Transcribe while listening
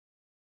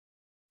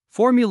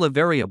Formula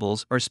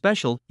variables are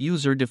special,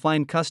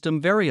 user-defined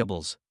custom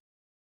variables.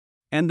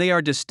 And they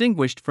are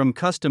distinguished from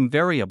custom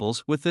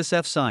variables with this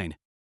F sign.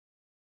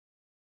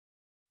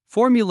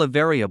 Formula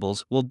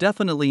variables will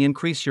definitely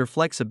increase your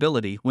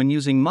flexibility when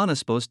using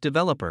Monospost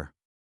Developer.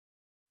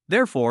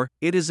 Therefore,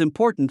 it is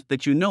important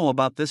that you know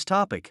about this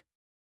topic.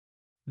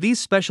 These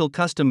special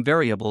custom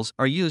variables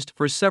are used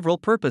for several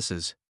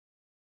purposes.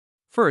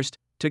 First,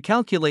 to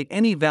calculate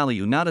any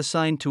value not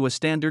assigned to a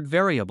standard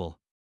variable.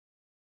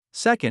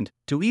 Second,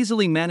 to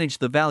easily manage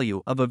the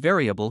value of a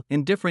variable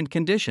in different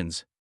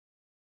conditions.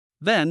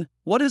 Then,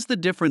 what is the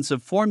difference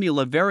of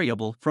formula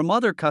variable from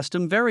other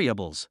custom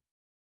variables?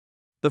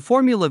 The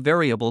formula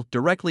variable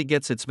directly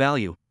gets its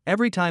value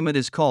every time it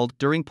is called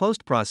during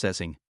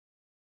post-processing.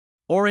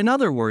 Or in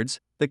other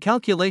words, the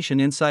calculation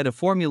inside a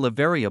formula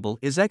variable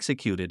is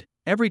executed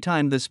every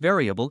time this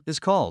variable is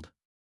called.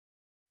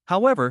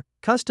 However,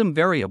 custom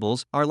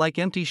variables are like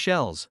empty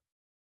shells.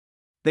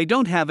 They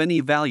don't have any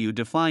value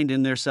defined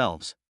in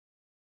themselves.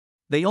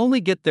 They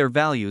only get their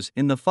values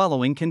in the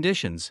following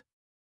conditions.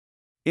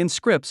 In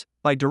scripts,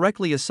 by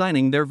directly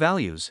assigning their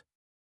values.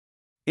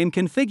 In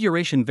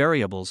configuration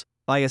variables,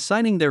 by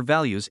assigning their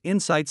values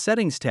inside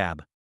Settings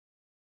tab.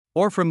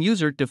 Or from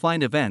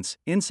user-defined events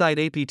inside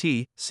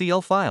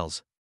apt-cl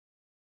files.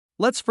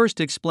 Let's first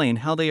explain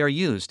how they are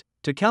used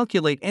to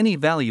calculate any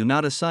value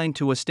not assigned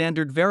to a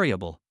standard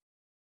variable.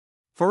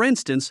 For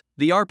instance,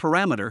 the R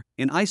parameter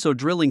in ISO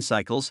drilling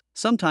cycles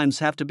sometimes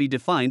have to be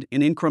defined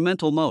in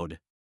incremental mode.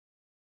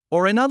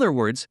 Or in other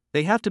words,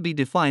 they have to be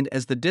defined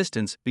as the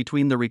distance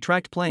between the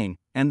retract plane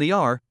and the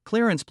R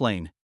clearance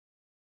plane.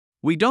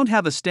 We don't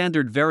have a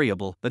standard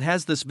variable that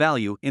has this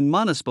value in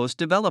Monospost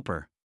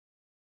Developer.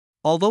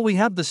 Although we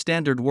have the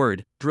standard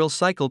word, drill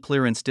cycle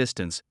clearance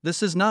distance,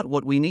 this is not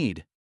what we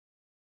need.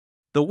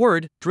 The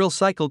word, drill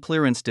cycle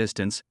clearance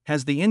distance,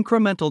 has the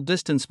incremental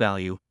distance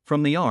value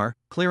from the R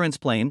clearance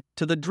plane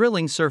to the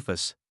drilling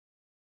surface.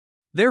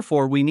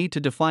 Therefore, we need to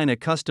define a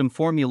custom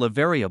formula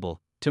variable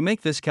to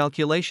make this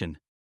calculation.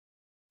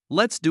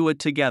 Let's do it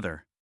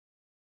together.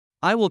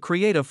 I will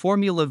create a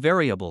formula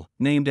variable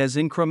named as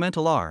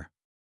incremental R.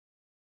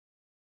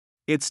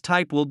 Its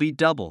type will be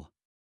double.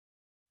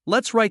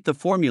 Let's write the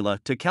formula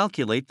to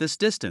calculate this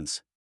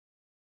distance.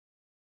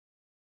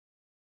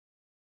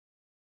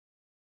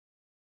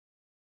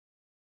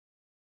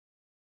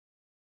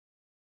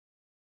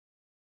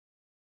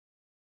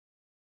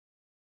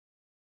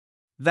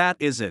 That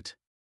is it.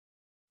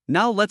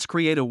 Now let's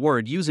create a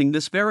word using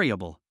this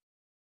variable.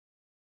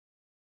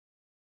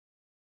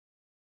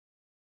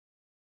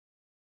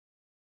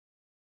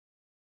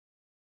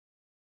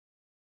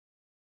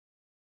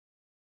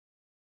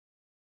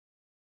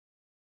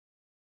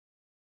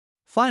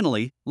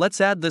 Finally, let's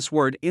add this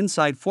word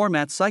inside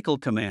format cycle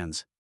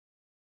commands.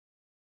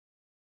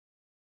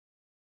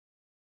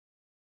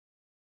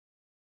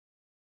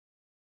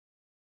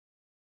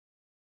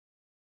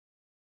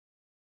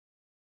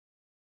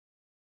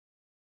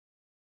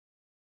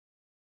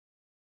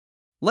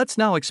 Let's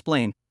now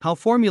explain how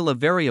formula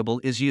variable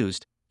is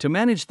used to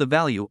manage the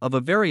value of a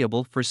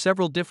variable for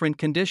several different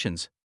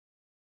conditions.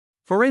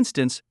 For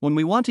instance, when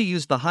we want to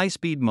use the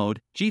high-speed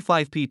mode,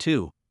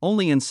 G5P2,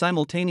 only in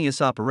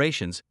simultaneous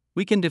operations,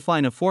 we can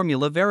define a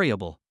formula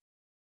variable.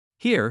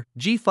 Here,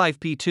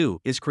 G5P2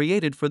 is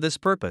created for this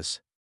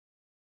purpose.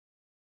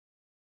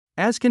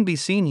 As can be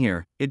seen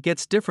here, it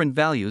gets different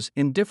values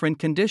in different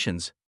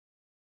conditions.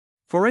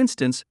 For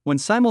instance, when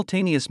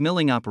simultaneous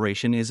milling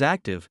operation is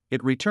active,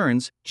 it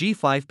returns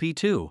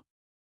G5P2.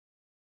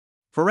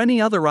 For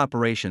any other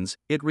operations,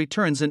 it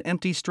returns an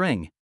empty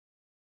string.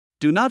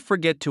 Do not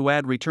forget to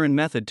add return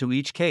method to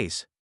each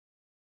case.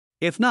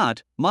 If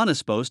not,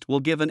 Monospost will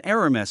give an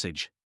error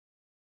message.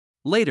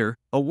 Later,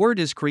 a word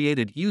is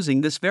created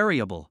using this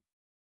variable.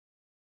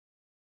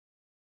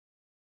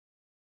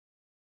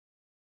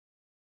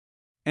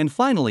 And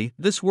finally,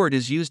 this word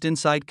is used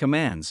inside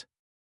commands.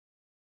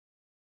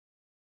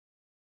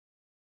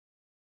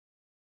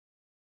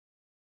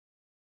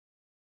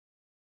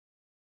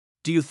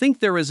 Do you think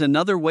there is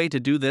another way to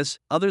do this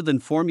other than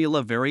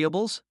formula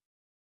variables?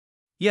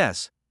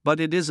 Yes, but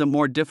it is a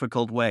more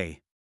difficult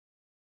way.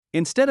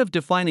 Instead of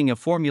defining a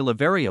formula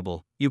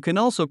variable, you can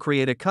also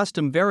create a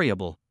custom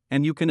variable,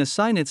 and you can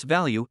assign its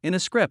value in a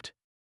script.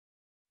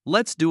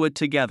 Let's do it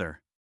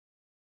together.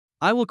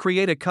 I will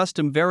create a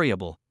custom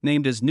variable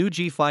named as new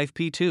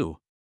G5P2.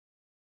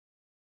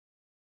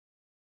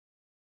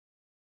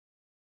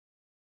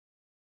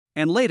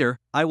 And later,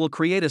 I will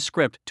create a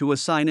script to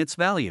assign its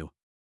value.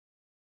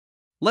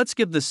 Let's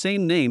give the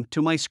same name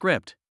to my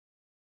script.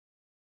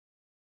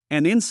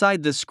 And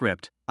inside this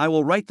script, I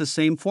will write the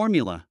same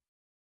formula.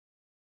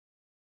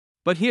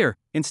 But here,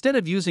 instead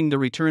of using the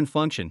return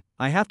function,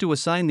 I have to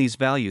assign these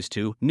values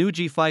to new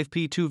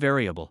G5P2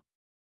 variable.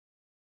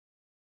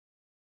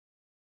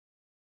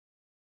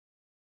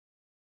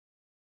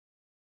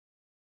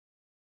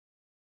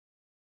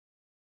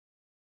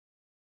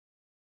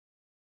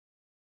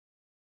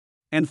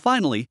 And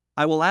finally,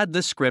 I will add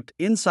this script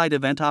inside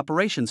event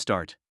operation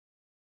start.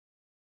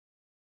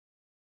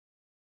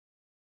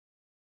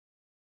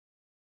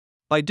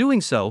 By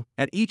doing so,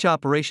 at each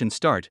operation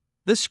start,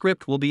 this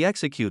script will be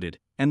executed,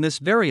 and this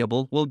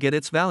variable will get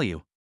its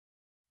value.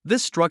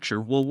 This structure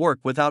will work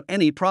without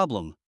any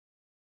problem.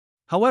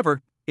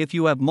 However, if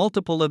you have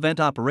multiple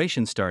event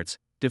operation starts,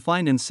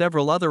 defined in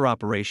several other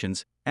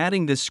operations,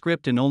 adding this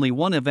script in only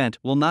one event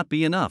will not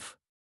be enough.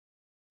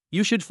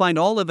 You should find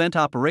all event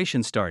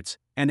operation starts,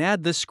 and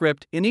add this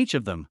script in each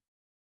of them.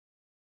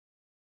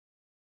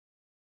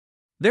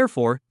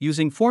 Therefore,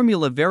 using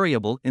formula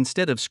variable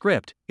instead of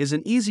script is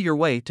an easier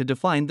way to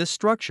define this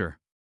structure.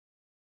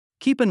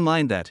 Keep in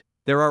mind that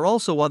there are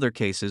also other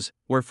cases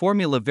where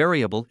formula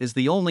variable is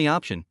the only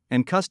option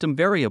and custom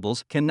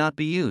variables cannot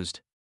be used.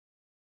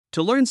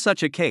 To learn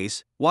such a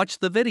case, watch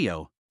the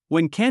video.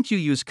 When can't you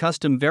use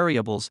custom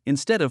variables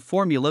instead of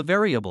formula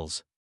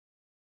variables?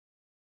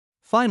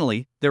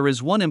 Finally, there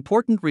is one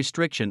important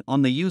restriction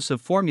on the use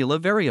of formula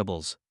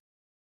variables.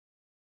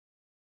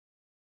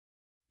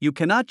 You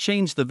cannot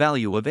change the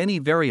value of any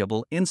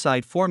variable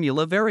inside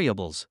formula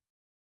variables.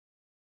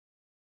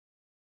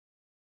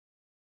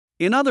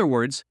 In other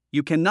words,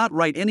 you cannot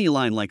write any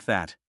line like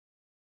that.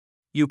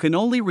 You can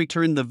only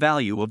return the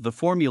value of the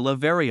formula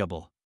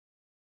variable.